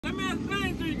let me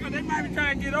explain to you, because they might be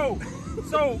trying to get over.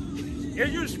 So,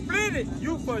 if you split it,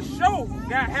 you for sure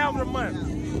got half the money.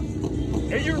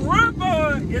 If you run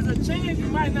for it, it's a chance you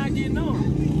might not get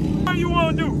none. What do you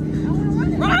want to do?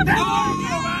 Run for it!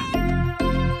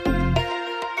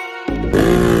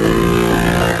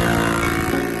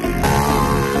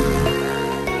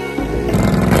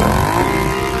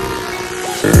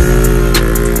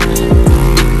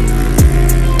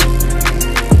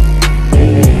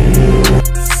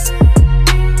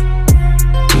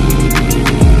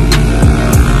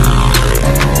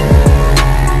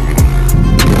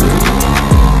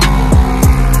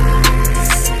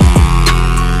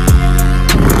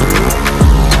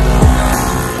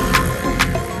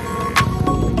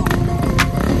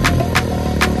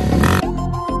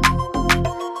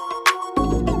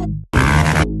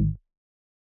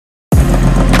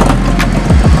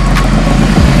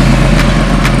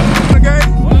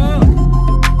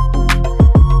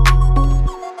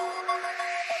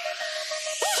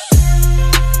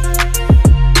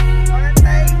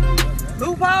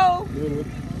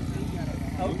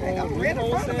 Okay, I'm ready in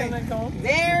front of me.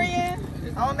 Darian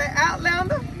on the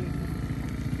Outlander.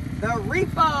 The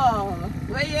Reaper.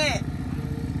 Where you at?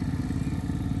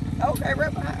 Okay,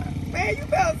 right behind. Man, you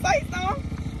better say something.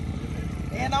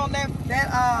 And on that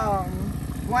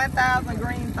 1000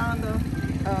 Green Thunder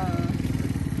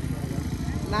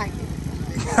Nike.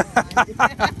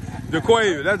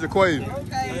 Jaquavian, that's Jaquavian.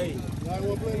 Okay.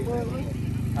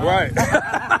 Right.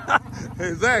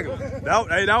 Exactly.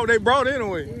 That what they brought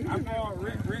anyway. I called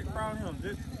Rick brought him.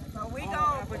 So we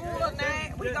gon' pull a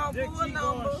name, we gon' pull a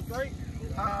number.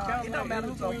 It don't matter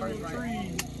who go first,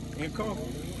 right?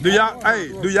 Do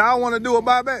y'all want to do a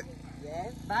buyback?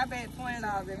 Yes. Buyback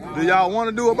 $20. Do y'all want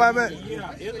to do a buyback?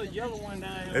 Yeah, it's a yellow one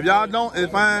down here. If y'all don't,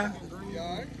 it's fine.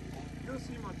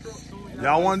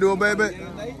 Y'all want to do a buyback?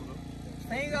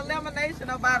 Single elimination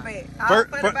or buyback?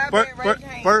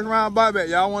 First round buyback.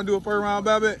 Y'all want to do a first round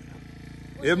buyback?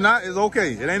 If not, it's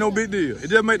okay. It ain't no big deal. It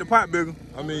just make the pot bigger.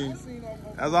 I mean,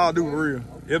 that's all I do for real.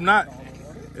 If not,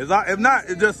 it's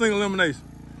just single elimination.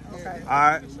 Okay. All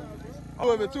right.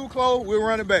 If it's too close, we'll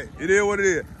run it back. It is what it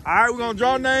is. All right, we're gonna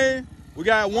draw name. We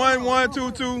got 1, 1,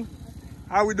 2, 2.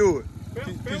 How we do it?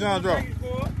 Keep on draw.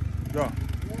 Draw.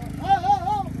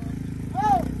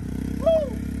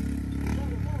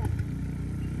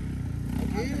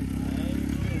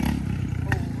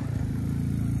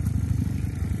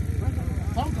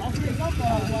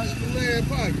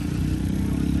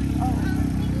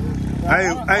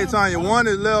 Hey, Tanya, 1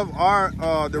 is left.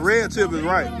 The red tip is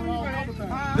right.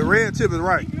 The red tip is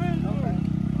right.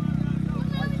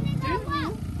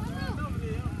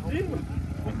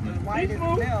 White is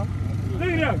left. Look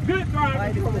at that. Good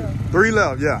drive control. 3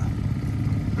 left, yeah.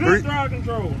 Good drive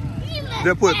control.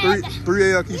 They put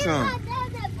 3 L Keyshawn.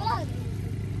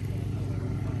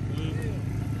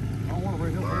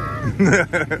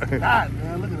 God,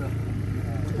 man, look at that.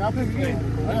 Y'all pick again.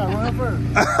 I gotta run first.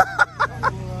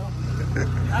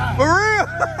 For real?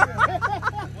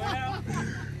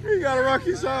 You gotta rock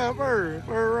your shot first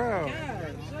round.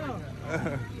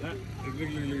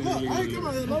 Look, I ain't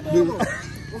coming here.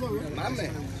 My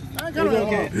man. I ain't coming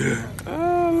here. Oh,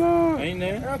 Lord. Ain't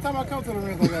there? Every time I come to the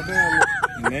ring, I got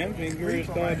damn. Man, been girls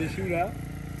started to shoot out.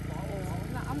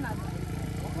 I'm not.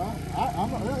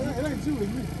 It ain't you,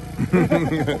 it's me.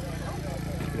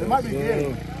 It might be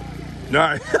Gary. All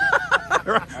right.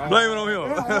 Blame it on him.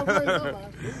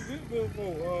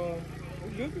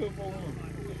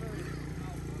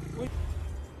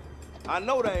 I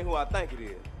know that ain't who I think it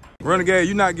is. Renegade,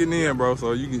 you're not getting in, bro.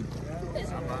 So you can,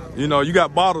 you know, you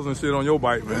got bottles and shit on your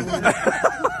bike, man.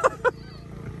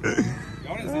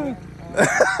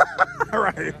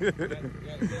 Right.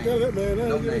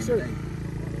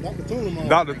 Dr. Tunemal.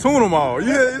 Dr. Tunemal.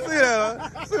 Yeah, you see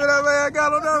that? See what that man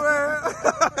got on that,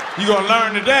 man? You gonna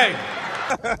learn today.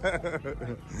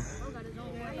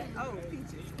 Oh,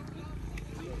 peaches.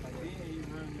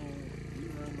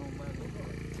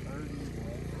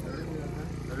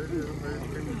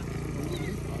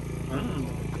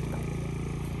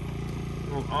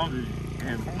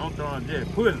 I'm throwing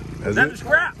just pudding. That's the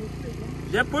scrap.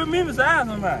 Just put me beside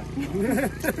somebody.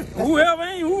 whoever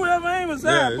ain't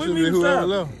beside, put me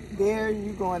beside. Darian,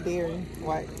 you going Darian.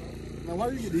 White. Now, why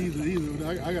do you get these?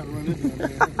 I gotta run this down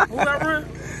there. Who got run?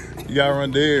 You gotta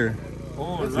run there.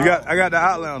 Oh, I got the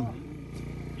Outlander.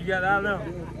 You got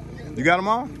Outlander? You got them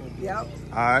all? Yep. All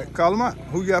right, call them out.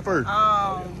 Who you got first?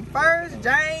 First,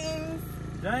 James.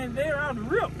 James, they're on the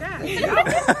rip. God, didn't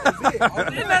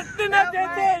I just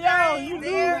tell y'all you do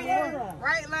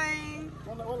right lane.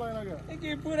 What lane I got? They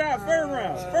get put out first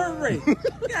round, first race.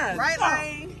 God, right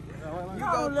lane.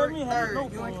 go let me have third. no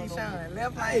You and fun. Keyshawn.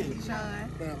 Left lane, Keyshawn.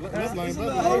 Let's lane.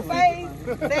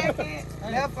 Blueface, second.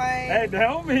 Left lane. Hey, that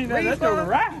don't mean that. That's your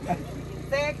right.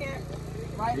 Second.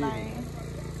 Right lane.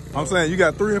 I'm saying you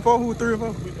got 3 and 4. Who 3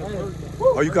 and 4?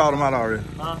 Oh, you called them out already.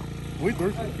 We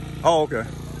 3. Oh, okay.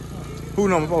 Who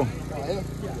number 4?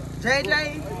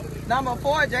 JJ. Number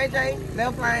 4, JJ.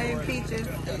 Left lane, Peaches.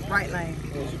 Right lane.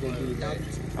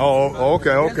 Oh,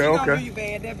 okay. She gonna do you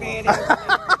bad. That bad.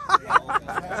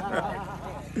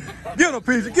 Get a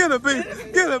piece. Get a piece.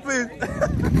 Get a piece.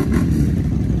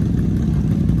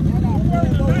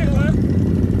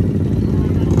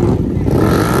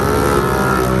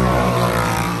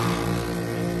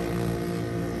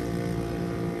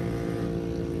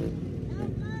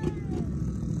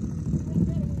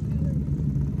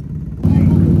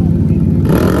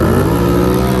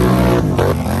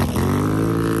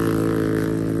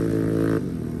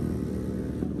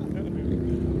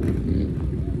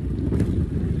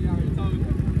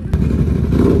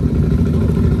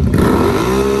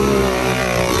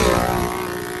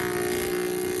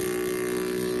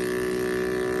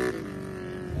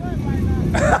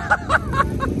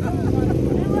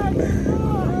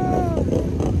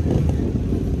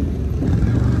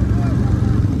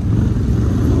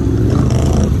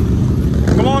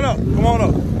 Come on up. Come on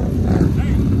up.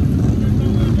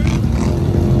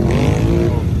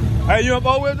 Hey, you up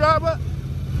all-wheel drive, bud?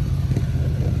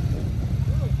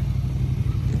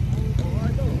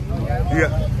 Yeah.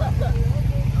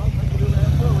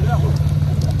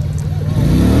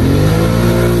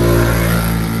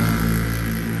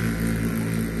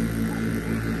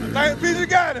 Thank you, you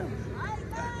got him.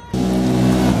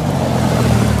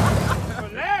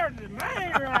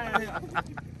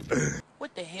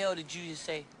 What the hell did you just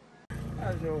say?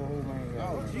 I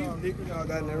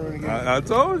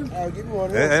told you.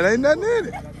 It ain't nothing in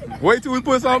it. Wait till we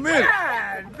put something in it.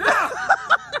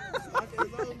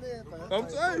 I'm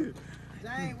telling you.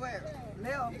 Jane, where?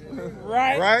 Left.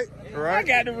 Right. Right. I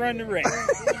got to run the race.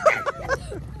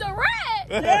 The rat!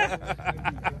 Yeah.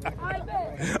 I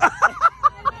bet.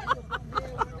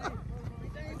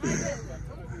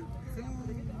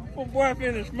 My boy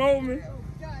finna smoke me.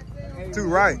 Too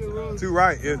right. Too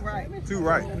right. It's too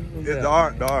right. It's the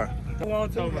R. The R. That's what I'm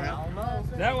talking about.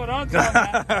 That's what I'm talking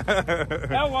about.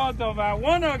 That's what I'm talking about.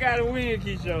 One of them got to win,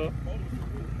 Keyshawn.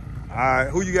 All right.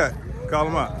 Who you got? Call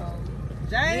them out.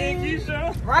 Jane.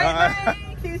 Keyshawn. Right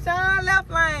lane, Keyshawn. Left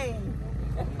lane.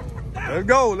 Let's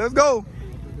go. Let's go.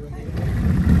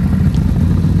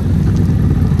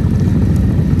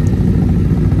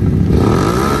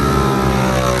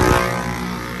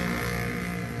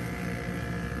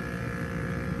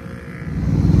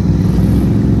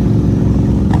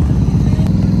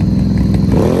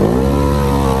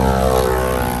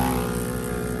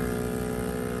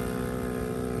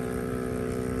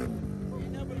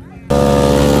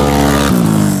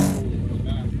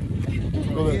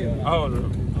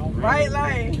 Right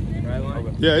lane.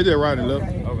 Yeah, he did right and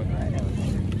left.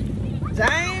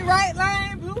 Jane, right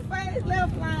lane. Blueface,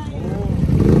 left lane.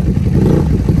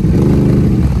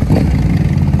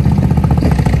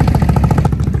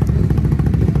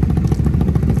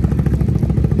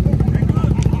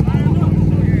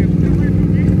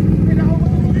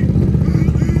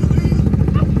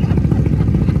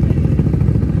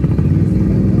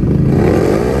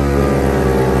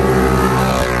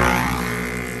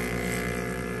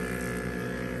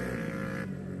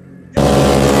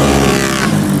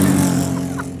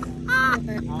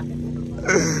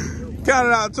 Count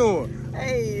it out to him.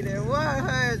 80,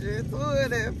 100,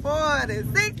 20, 40,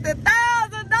 $60,000.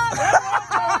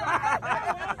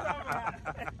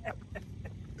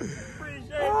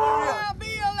 Appreciate Oh,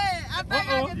 Bill, I think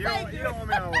I can take it.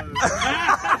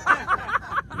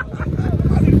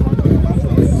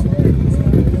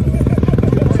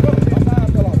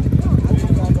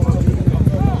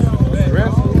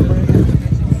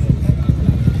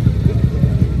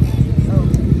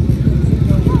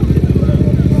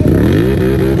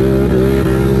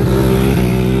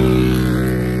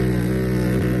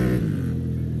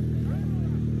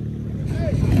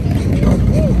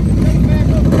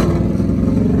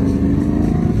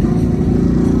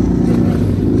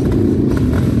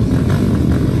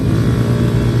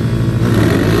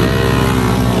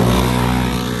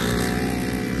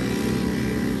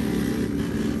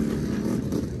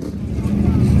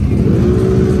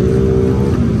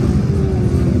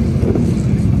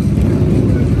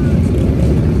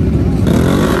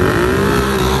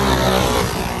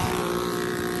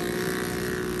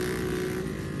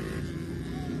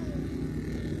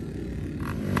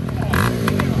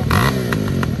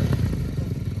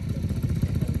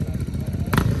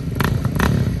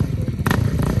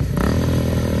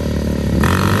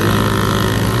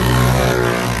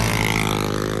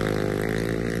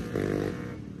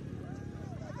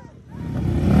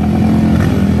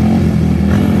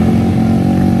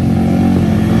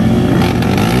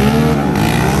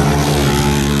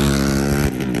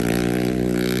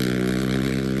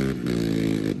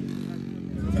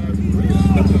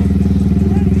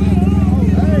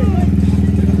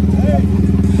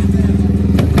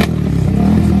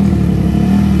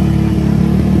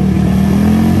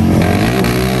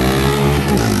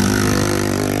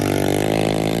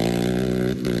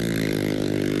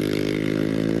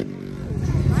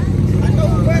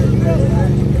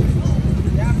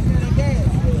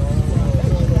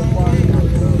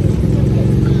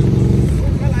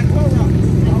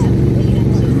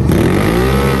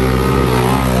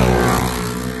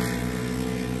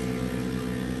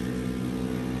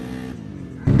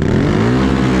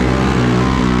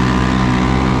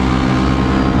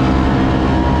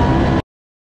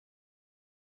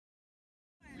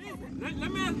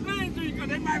 Let me explain to you because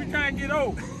they might be trying to get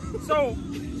old. So,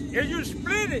 if you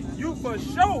split it, you for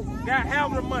sure got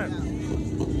half the money.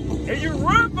 If you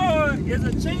run for it, it's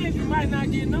a chance you might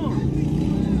not get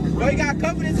none. Well, you got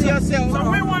confidence in yourself. So,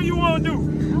 which one you want to do?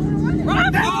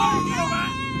 Run for it!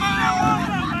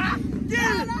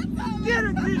 Get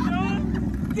it,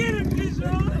 Keyshawn. Get it,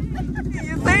 Keyshawn.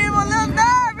 You seem a little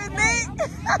nervous, Nick.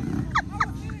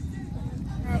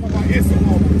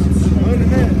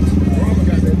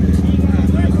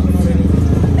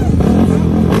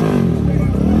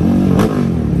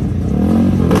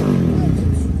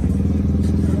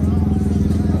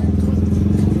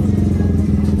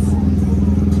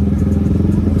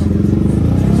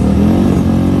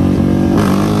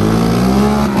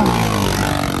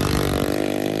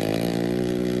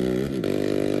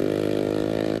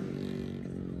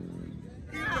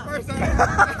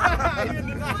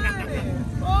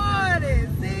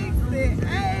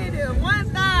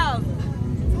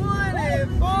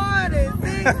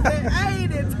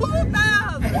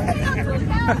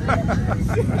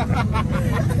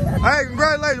 Hey,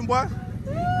 congratulations, boy.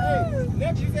 Hey,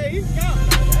 next you say he's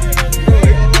gone.